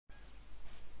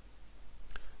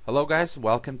Hello guys,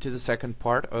 welcome to the second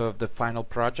part of the final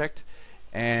project,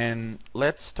 and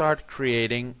let's start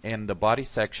creating in the body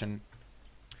section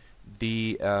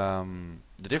the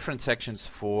different sections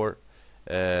for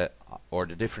or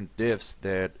the different divs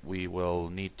that we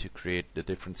will need to create the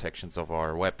different sections of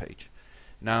our web page.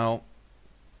 Now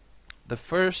the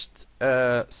first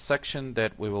section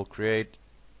that we will create,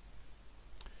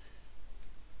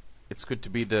 it's good to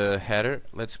be the header.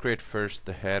 Let's create first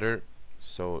the header.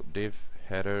 So div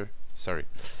header,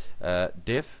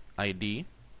 div ID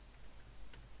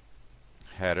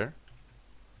header,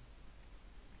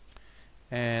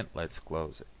 and let's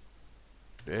close it.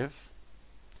 Div.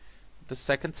 The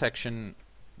second section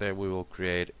that we will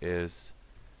create is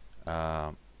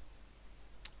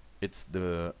it's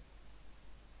the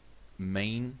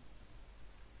main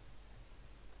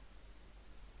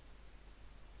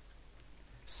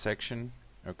section,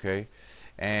 okay?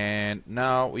 And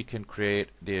now we can create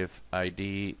div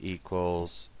ID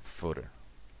equals footer.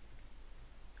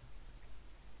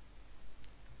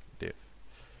 Div.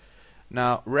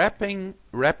 Now wrapping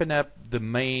up the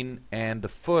main and the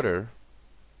footer,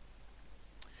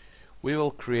 we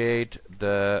will create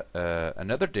the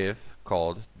another div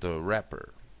called the wrapper.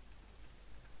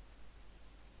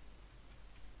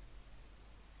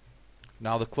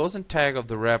 Now the closing tag of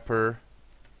the wrapper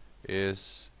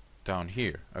is down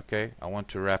here. Okay, I want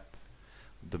to wrap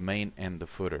the main and the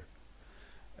footer.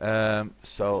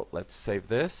 So let's save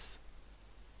this.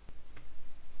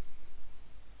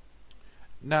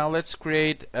 Now let's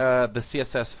create the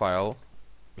CSS file,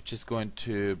 which is going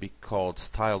to be called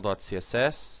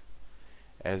style.css.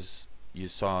 As you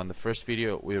saw in the first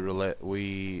video,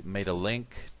 we made a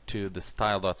link to the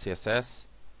style.css,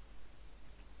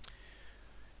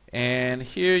 and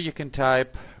here you can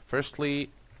type firstly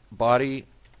body,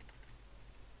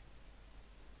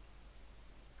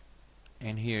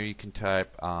 and here you can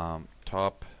type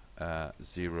top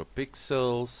 0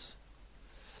 pixels,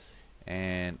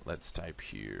 and let's type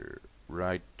here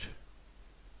right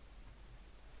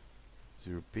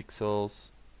 0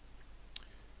 pixels,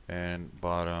 and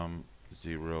bottom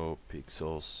 0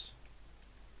 pixels,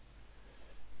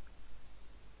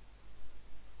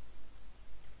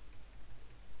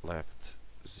 left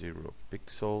 0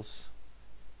 pixels,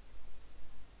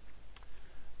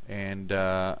 and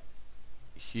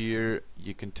here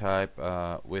you can type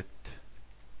width,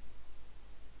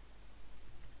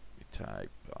 we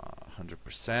type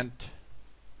 100%,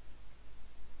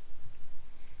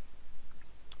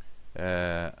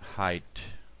 height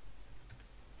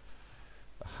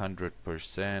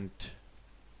 100%,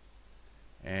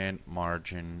 and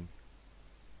margin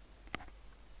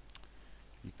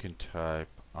you can type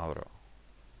auto.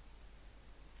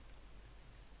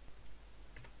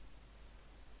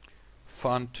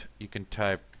 Font you can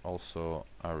type also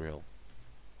Arial.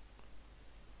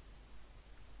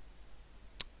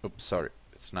 Oops, sorry,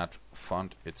 it's not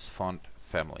font, it's font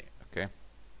family. Okay,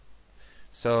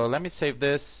 so let me save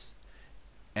this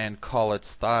and call it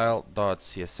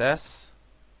style.css.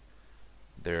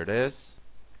 There it is.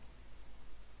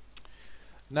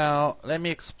 Now let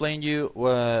me explain you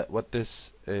what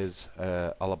this is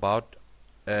all about.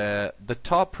 The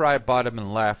top, right, bottom,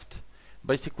 and left,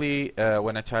 basically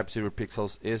when I type 0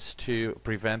 pixels is to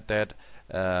prevent that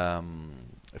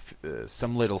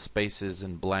some little spaces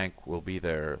in blank will be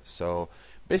there. So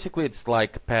basically it's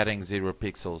like padding 0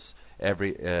 pixels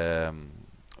every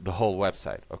the whole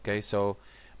website. Okay, so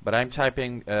but I'm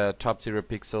typing top 0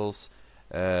 pixels,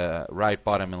 right,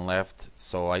 bottom, and left,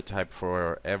 so I type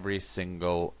for every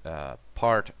single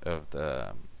part of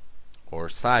the or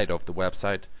side of the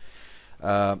website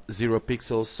 0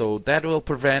 pixels, so that will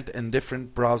prevent in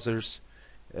different browsers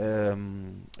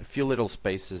a few little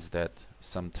spaces that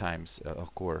sometimes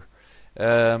occur.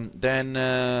 Then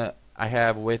I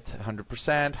have width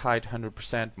 100%, height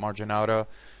 100%, margin auto.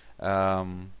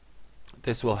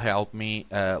 This will help me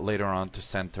later on to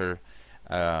center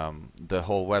the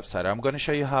whole website. I'm going to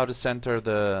show you how to center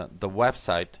the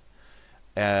website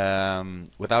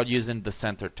without using the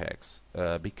center tags,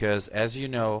 because as you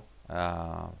know,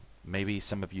 maybe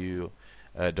some of you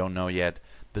don't know yet,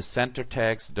 the center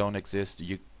tags don't exist.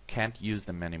 You can't use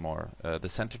them anymore. The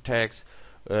center tags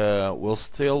will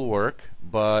still work,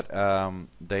 but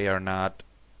they are not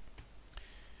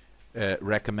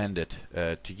recommended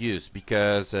to use,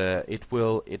 because it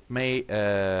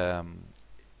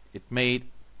may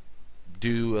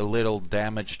do a little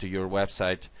damage to your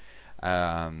website,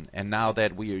 and now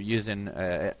that we are using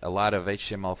a lot of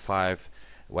HTML5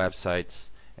 websites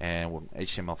and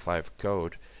HTML5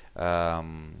 code,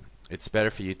 it's better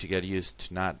for you to get used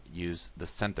to not use the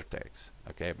center tags.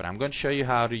 Okay, but I'm going to show you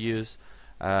how to use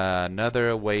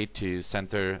another way to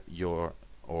center your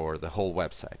or the whole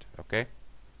website. Okay.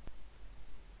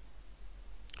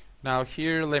 Now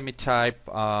here, let me type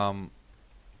the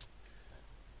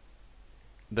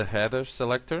header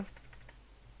selector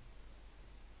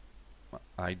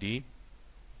ID.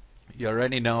 You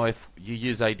already know if you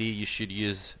use ID, you should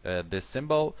use this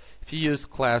symbol. If you use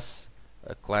class,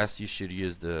 you should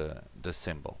use the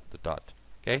symbol, the dot.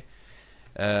 Okay.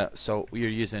 So we are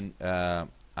using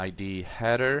ID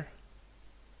header,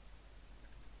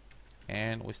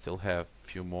 and we still have a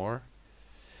few more.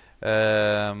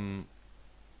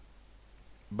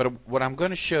 But what I'm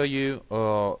going to show you,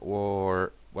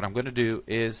 or what I'm going to do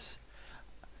is,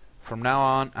 from now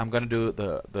on, I'm going to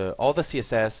do all the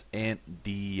CSS in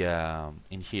the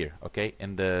in here, okay,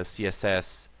 in the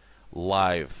CSS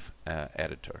live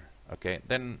editor, okay.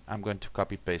 Then I'm going to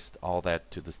copy paste all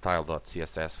that to the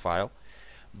style.css file.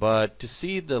 But to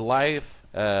see the live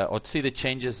or to see the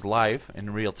changes live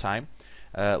in real time,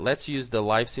 let's use the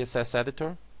live CSS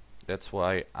editor. That's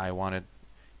why I wanted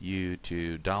you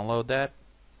to download that.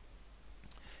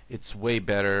 It's way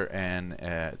better, and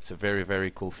it's a very, very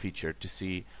cool feature to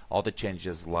see all the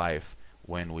changes live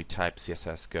when we type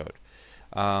CSS code.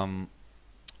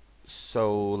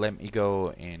 So let me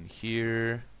go in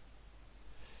here.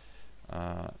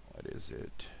 What is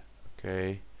it?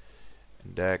 Okay,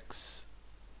 index.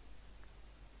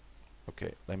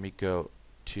 Okay, let me go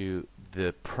to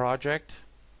the project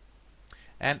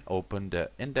and open the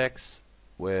index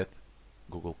with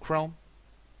Google Chrome.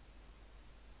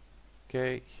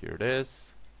 Okay, here it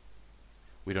is.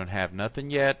 We don't have nothing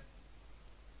yet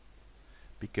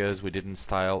because we didn't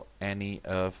style any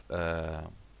of the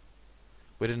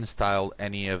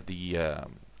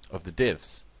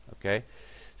divs. Okay,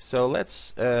 so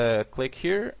let's click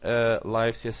here,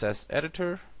 live CSS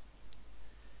editor,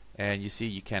 and you see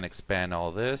you can expand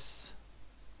all this.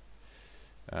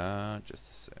 Okay,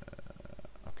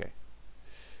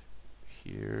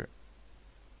 here.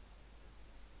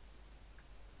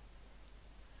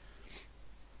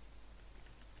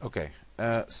 Okay,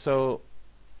 so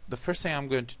the first thing I'm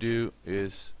going to do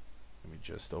is, let me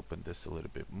just open this a little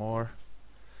bit more.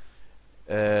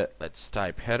 Let's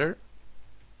type header,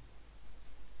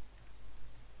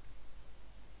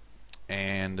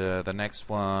 and the next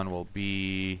one will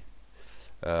be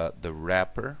the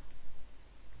wrapper.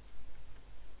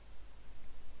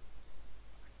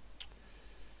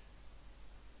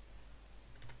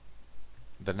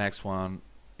 The next one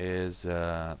is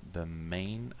the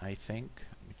main, I think.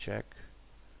 Let me check.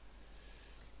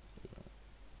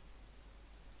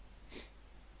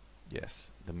 Yes,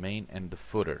 the main and the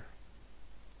footer.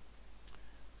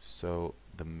 So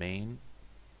the main,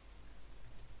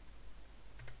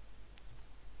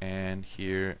 and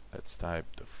here let's type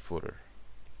the footer.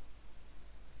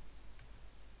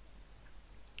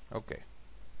 Okay.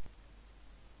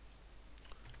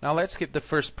 Now let's give the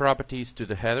first properties to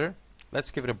the header.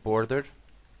 Let's give it a border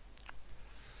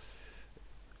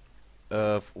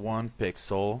of 1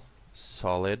 pixel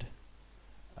solid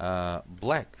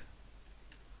black.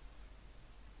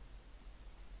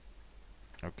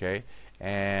 Okay,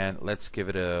 and let's give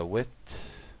it a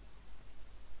width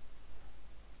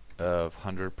of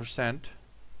 100%,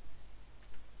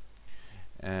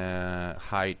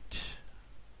 height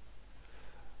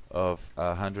of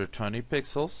 120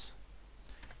 pixels,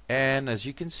 and as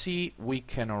you can see, we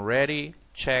can already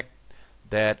check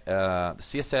that the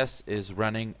CSS is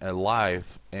running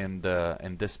live in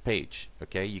this page.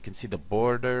 Okay, you can see the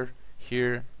border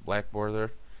here, black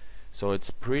border. So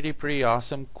it's pretty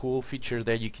awesome, cool feature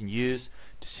that you can use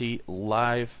to see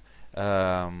live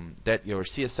that your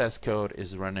CSS code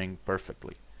is running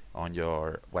perfectly on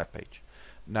your web page.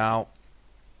 Now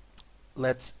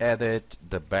let's edit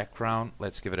the background.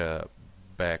 Let's give it a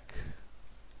background.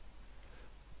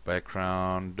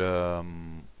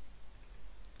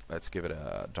 Let's give it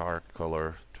a dark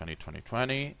color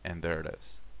 2020, and there it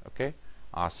is. Okay,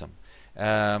 awesome.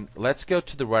 Let's go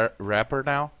to the wrapper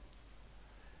now.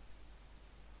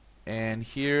 And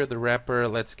here the wrapper,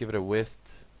 let's give it a width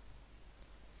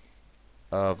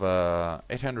of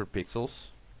 800 pixels.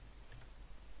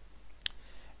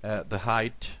 The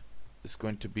height is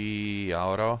going to be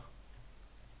auto,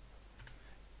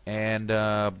 and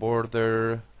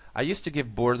border. I used to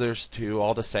give borders to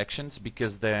all the sections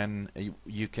because then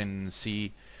you can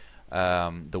see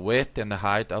the width and the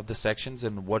height of the sections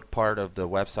and what part of the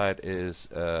website is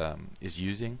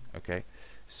using. Okay,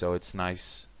 so it's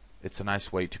nice. It's a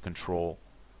nice way to control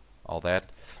all that.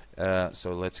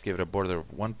 So let's give it a border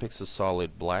of 1 pixel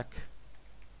solid black.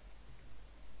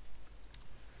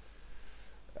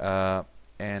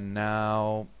 And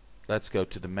now let's go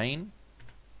to the main.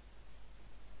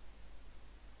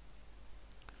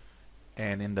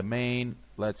 And in the main,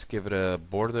 let's give it a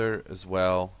border as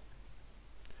well.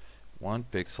 1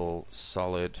 pixel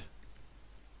solid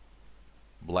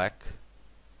black.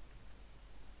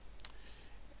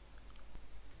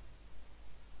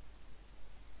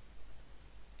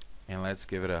 And let's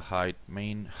give it a height,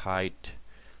 main height.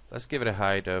 Let's give it a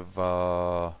height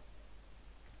of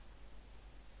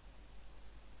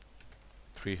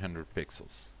 300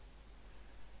 pixels.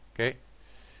 Okay,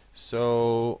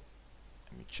 so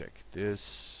let me check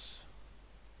this.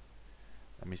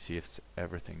 Let me see if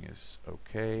everything is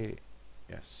okay.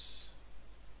 Yes.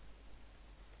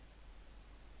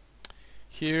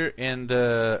 Here in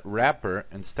the wrapper,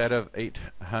 instead of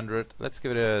 800, let's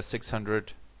give it a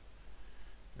 600.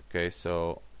 Okay,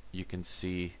 so you can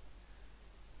see,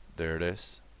 there it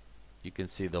is. You can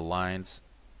see the lines,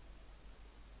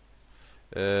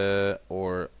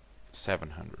 or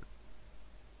 700.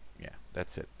 Yeah,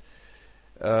 that's it.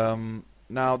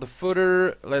 Now the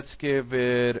footer, let's give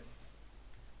it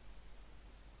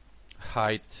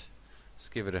height. Let's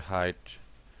give it a height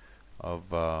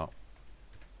of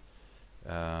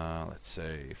let's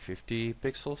say 50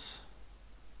 pixels,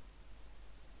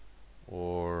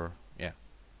 or yeah,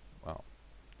 well,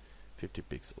 50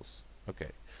 pixels.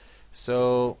 Okay,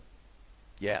 so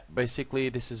yeah, basically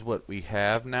this is what we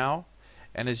have now,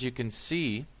 and as you can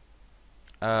see,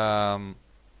 the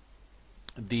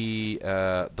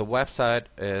website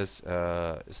is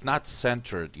not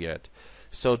centered yet.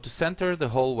 So to center the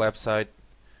whole website,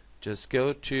 just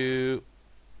go to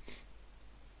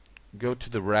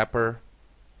the wrapper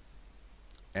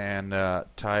and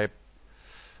type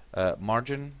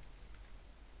margin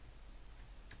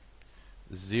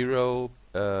 0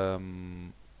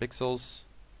 pixels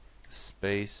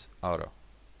space auto.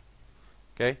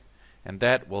 Okay, and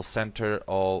that will center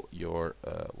all your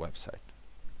website.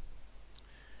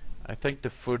 I think the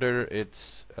footer,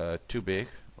 it's too big.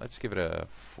 Let's give it a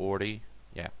 40.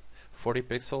 Yeah, 40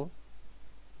 pixel.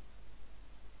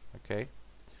 Okay.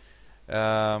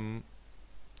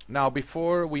 Now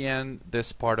before we end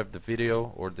this part of the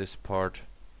video, or this part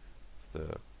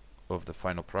of the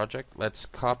final project, let's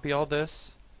copy all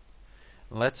this.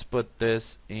 Let's put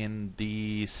this in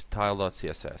the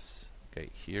style.css.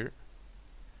 Okay, here.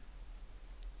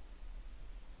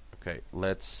 Okay,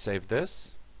 let's save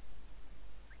this.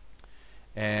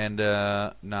 And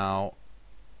now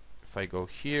if I go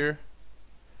here,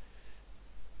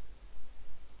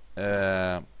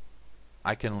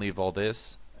 I can leave all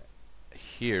this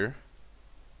here,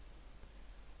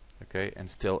 okay, and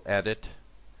still edit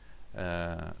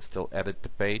the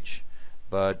page.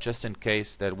 But just in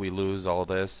case that we lose all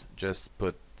this, just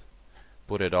put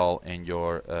it all in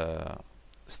your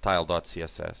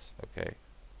style.css. Okay.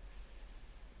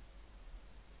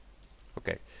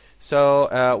 Okay.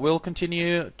 So we'll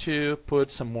continue to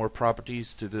put some more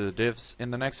properties to the divs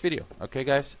in the next video. Okay,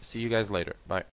 guys. See you guys later. Bye.